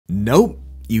Nope,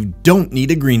 you don't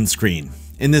need a green screen.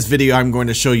 In this video, I'm going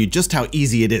to show you just how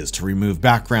easy it is to remove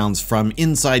backgrounds from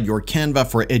inside your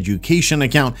Canva for Education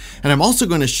account, and I'm also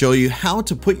going to show you how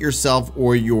to put yourself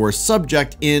or your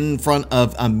subject in front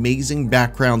of amazing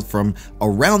backgrounds from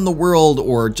around the world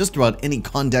or just about any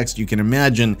context you can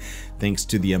imagine, thanks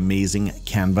to the amazing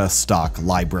Canva stock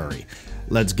library.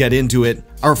 Let's get into it.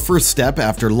 Our first step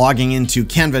after logging into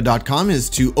canva.com is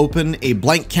to open a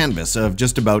blank canvas of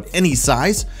just about any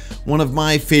size. One of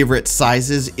my favorite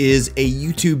sizes is a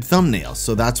YouTube thumbnail,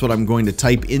 so that's what I'm going to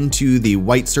type into the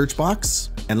white search box,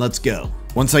 and let's go.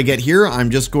 Once I get here, I'm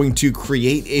just going to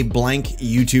create a blank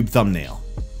YouTube thumbnail.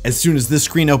 As soon as this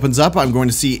screen opens up, I'm going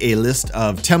to see a list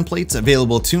of templates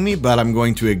available to me, but I'm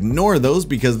going to ignore those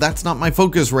because that's not my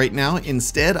focus right now.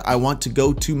 Instead, I want to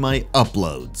go to my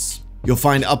uploads. You'll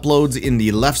find uploads in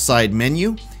the left side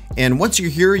menu, and once you're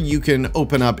here, you can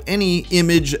open up any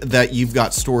image that you've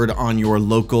got stored on your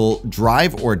local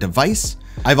drive or device.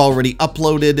 I've already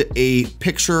uploaded a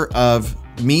picture of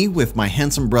me with my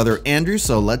handsome brother Andrew,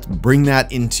 so let's bring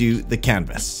that into the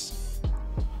canvas.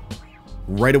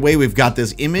 Right away, we've got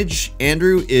this image.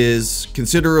 Andrew is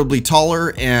considerably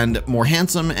taller and more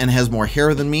handsome and has more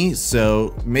hair than me,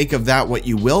 so make of that what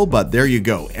you will, but there you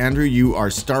go. Andrew, you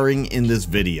are starring in this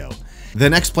video. The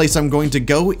next place I'm going to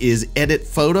go is Edit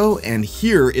Photo, and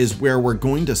here is where we're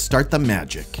going to start the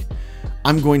magic.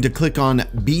 I'm going to click on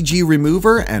BG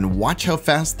Remover and watch how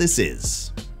fast this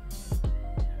is.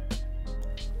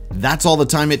 That's all the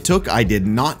time it took. I did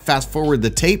not fast forward the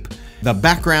tape. The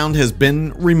background has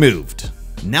been removed.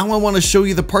 Now I want to show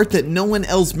you the part that no one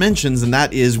else mentions, and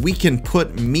that is we can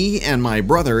put me and my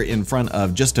brother in front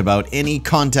of just about any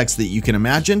context that you can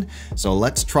imagine. So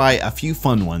let's try a few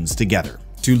fun ones together.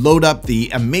 To load up the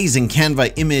amazing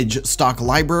Canva image stock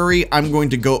library, I'm going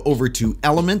to go over to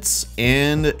Elements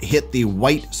and hit the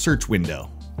white search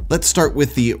window. Let's start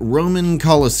with the Roman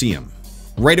Coliseum.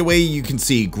 Right away, you can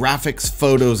see graphics,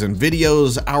 photos, and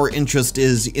videos. Our interest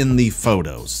is in the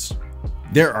photos.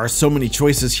 There are so many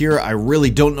choices here, I really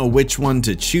don't know which one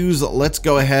to choose. Let's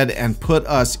go ahead and put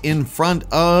us in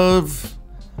front of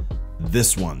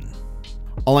this one.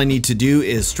 All I need to do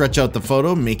is stretch out the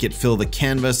photo, make it fill the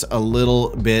canvas a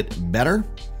little bit better.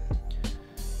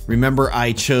 Remember,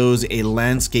 I chose a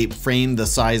landscape frame the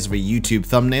size of a YouTube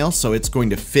thumbnail, so it's going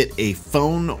to fit a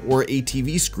phone or a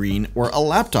TV screen or a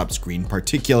laptop screen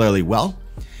particularly well.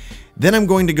 Then I'm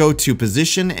going to go to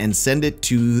position and send it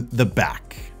to the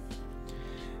back.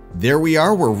 There we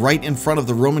are, we're right in front of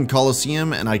the Roman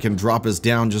Coliseum, and I can drop us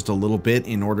down just a little bit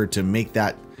in order to make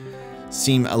that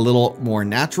seem a little more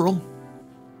natural.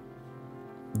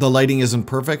 The lighting isn't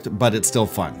perfect, but it's still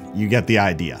fun. You get the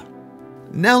idea.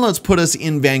 Now let's put us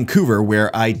in Vancouver, where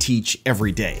I teach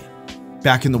every day.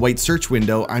 Back in the white search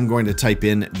window, I'm going to type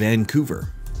in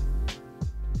Vancouver.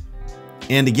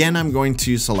 And again, I'm going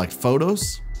to select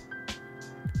photos.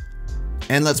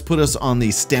 And let's put us on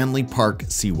the Stanley Park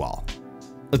seawall.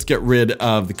 Let's get rid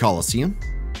of the Coliseum.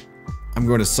 I'm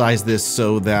going to size this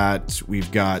so that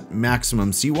we've got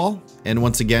maximum seawall. And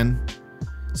once again,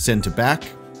 send to back.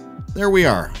 There we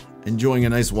are, enjoying a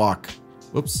nice walk.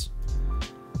 Whoops.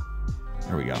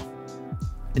 There we go.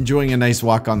 Enjoying a nice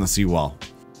walk on the seawall.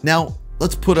 Now,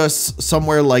 let's put us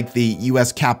somewhere like the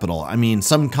US Capitol. I mean,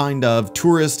 some kind of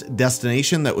tourist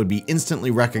destination that would be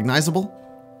instantly recognizable.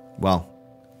 Well,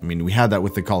 I mean, we had that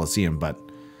with the Coliseum, but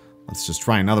let's just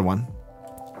try another one.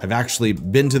 I've actually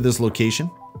been to this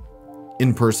location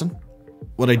in person.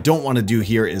 What I don't want to do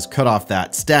here is cut off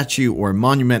that statue or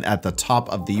monument at the top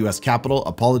of the US Capitol.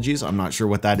 Apologies, I'm not sure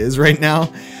what that is right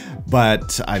now,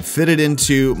 but I've fitted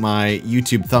into my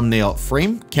YouTube thumbnail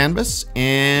frame canvas,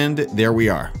 and there we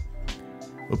are.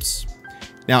 Oops.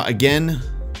 Now again,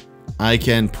 I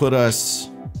can put us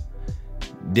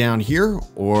down here,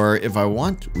 or if I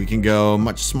want, we can go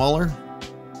much smaller.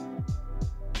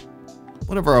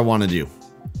 Whatever I want to do.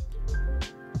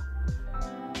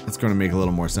 That's going to make a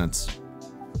little more sense.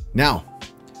 Now,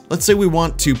 let's say we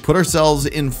want to put ourselves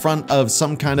in front of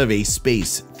some kind of a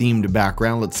space themed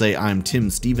background. Let's say I'm Tim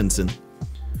Stevenson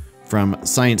from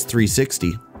Science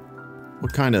 360.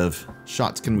 What kind of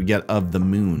shots can we get of the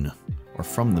moon or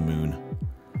from the moon?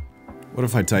 What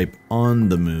if I type on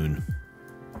the moon?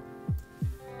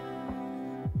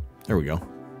 There we go.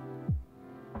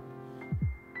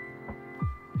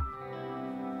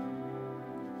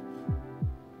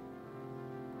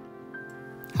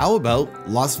 How about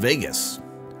Las Vegas?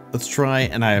 Let's try,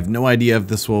 and I have no idea if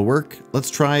this will work.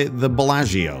 Let's try the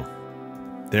Bellagio.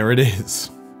 There it is.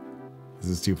 This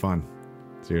is too fun.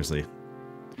 Seriously.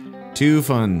 Too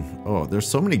fun. Oh, there's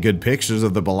so many good pictures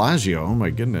of the Bellagio. Oh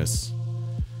my goodness.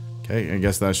 Okay, I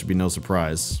guess that should be no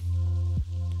surprise.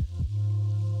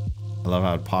 I love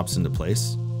how it pops into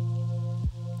place.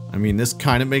 I mean, this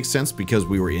kind of makes sense because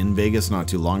we were in Vegas not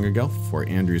too long ago for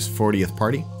Andrew's 40th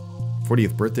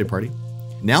birthday party.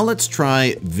 Now let's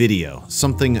try video,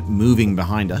 something moving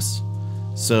behind us.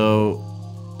 So,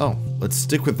 oh, let's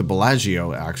stick with the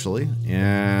Bellagio actually.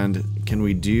 And can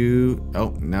we do,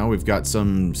 oh, now we've got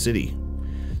some city.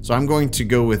 So I'm going to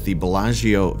go with the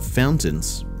Bellagio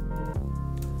fountains.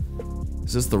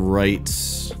 Is this the right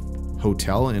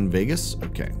hotel in Vegas?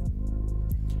 Okay.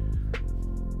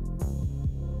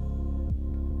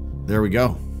 There we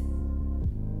go.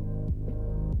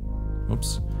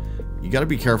 Oops. You got to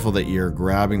be careful that you're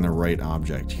grabbing the right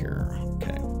object here.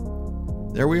 Okay.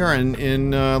 There we are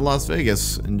in Las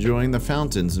Vegas, enjoying the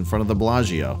fountains in front of the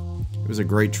Bellagio. It was a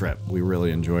great trip. We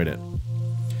really enjoyed it.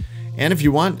 And if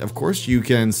you want, of course, you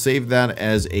can save that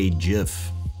as a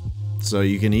GIF. So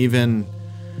you can even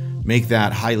make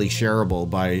that highly shareable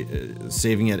by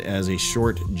saving it as a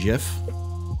short GIF.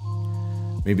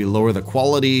 Maybe lower the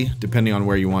quality depending on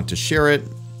where you want to share it.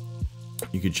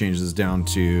 You could change this down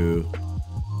to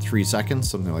 3 seconds,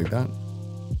 something like that.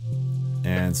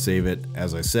 And save it,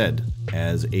 as I said,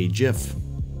 as a GIF.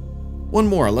 One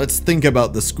more, let's think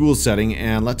about the school setting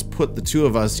and let's put the two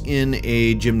of us in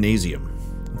a gymnasium.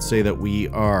 Let's say that we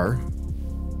are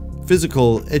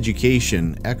physical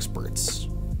education experts.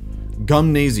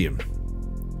 Gymnasium.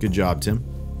 Good job, Tim.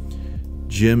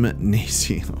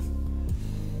 Gymnasium.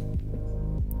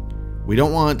 We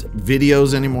don't want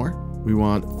videos anymore. We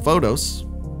want photos.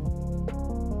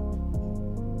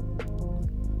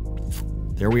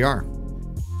 There we are.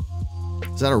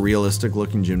 Is that a realistic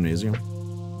looking gymnasium?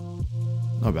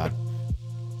 Not bad.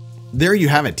 There you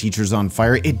have it, Teachers on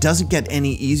Fire. It doesn't get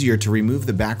any easier to remove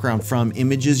the background from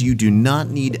images. You do not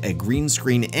need a green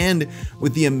screen, and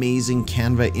with the amazing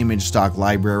Canva image stock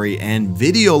library and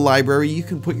video library, you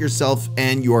can put yourself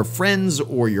and your friends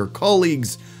or your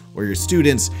colleagues or your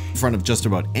students in front of just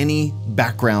about any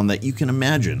background that you can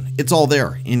imagine. It's all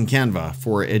there in Canva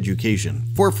for education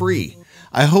for free.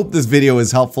 I hope this video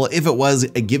is helpful. If it was,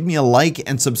 give me a like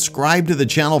and subscribe to the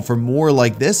channel for more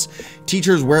like this.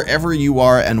 Teachers, wherever you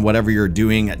are and whatever you're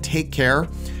doing, take care.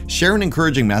 Share an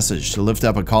encouraging message to lift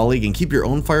up a colleague and keep your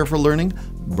own fire for learning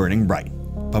burning bright.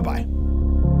 Bye-bye.